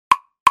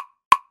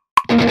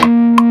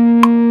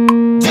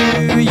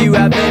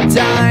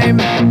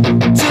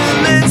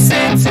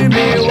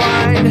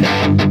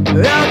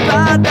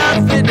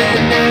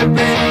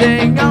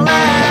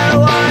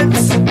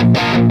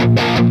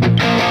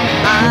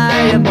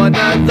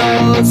one of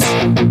those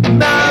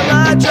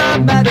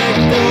melodramatic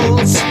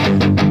fools,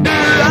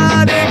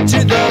 neurotic to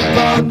the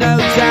bone, no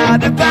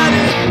doubt about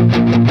it.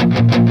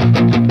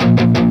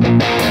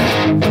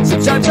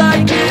 Sometimes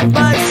I give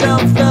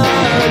myself the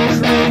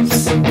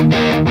creeps.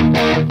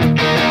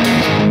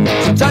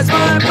 Sometimes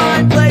my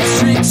mind plays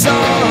tricks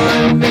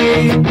on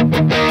me.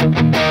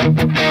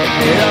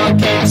 It all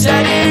keeps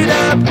adding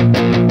up.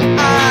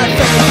 I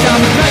think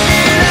I'm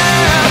cracking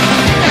up.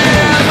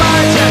 Am I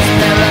just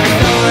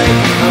paranoid?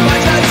 Am I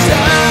just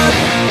up?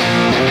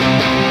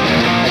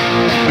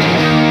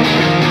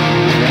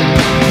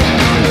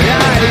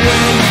 I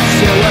went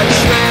to a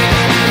trip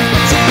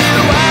to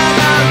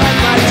analyze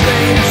my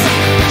dreams.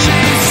 She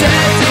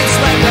says it's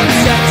like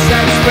obsessed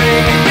that's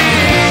bringing me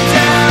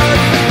down.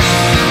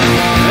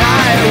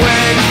 I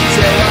went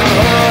to a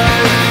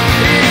whore.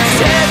 He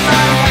said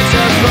my life's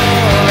a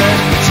bore.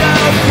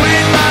 Jump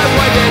with my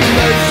wife and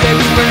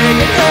music's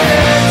bringing her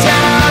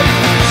down.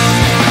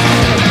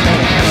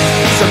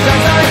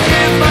 Sometimes I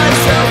give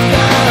myself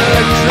the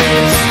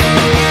creeps.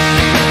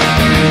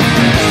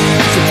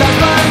 Sometimes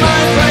my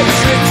mind plays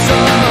tricks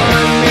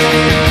on me.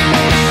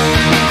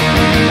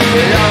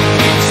 It all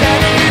keeps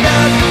adding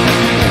up.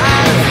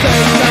 I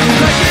think I'm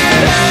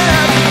cracking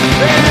up.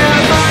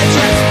 Am I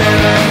just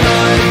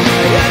paranoid?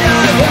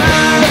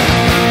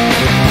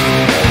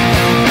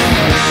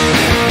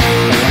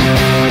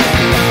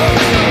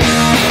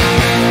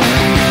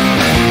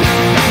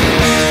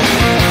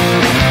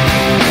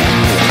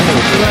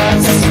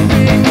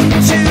 Grasping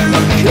to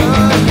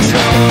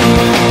control,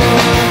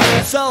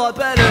 so I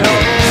better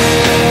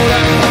hold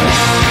on.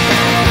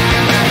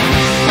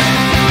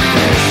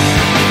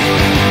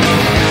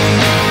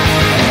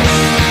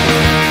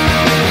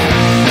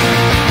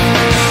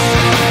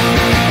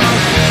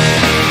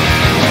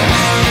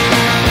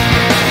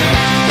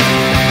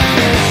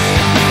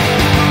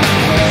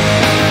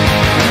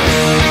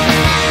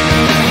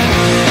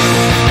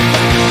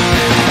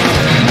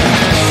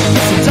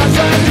 Sometimes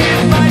I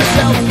give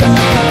myself the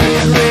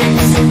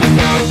creeps.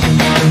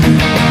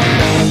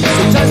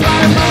 Sometimes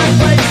my mind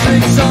plays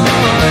tricks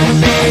on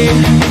me.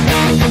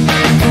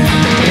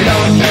 It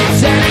all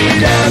keeps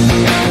adding up.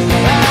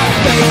 I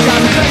think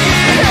I'm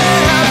cracking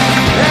up.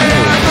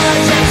 Am I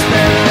just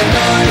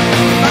paranoid?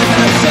 Am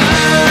I just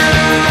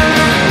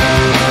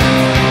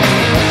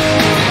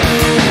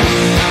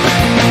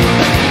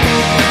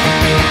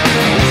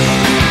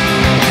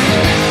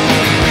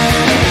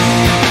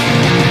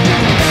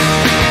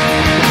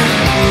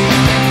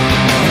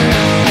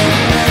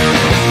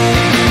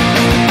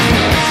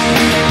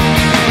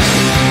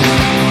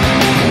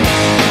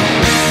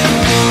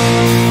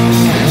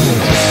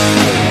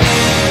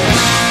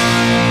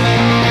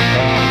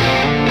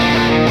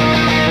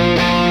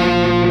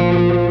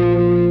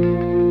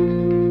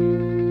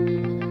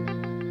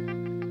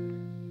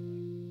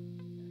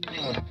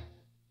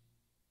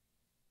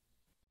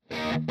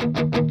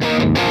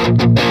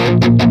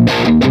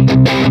Thank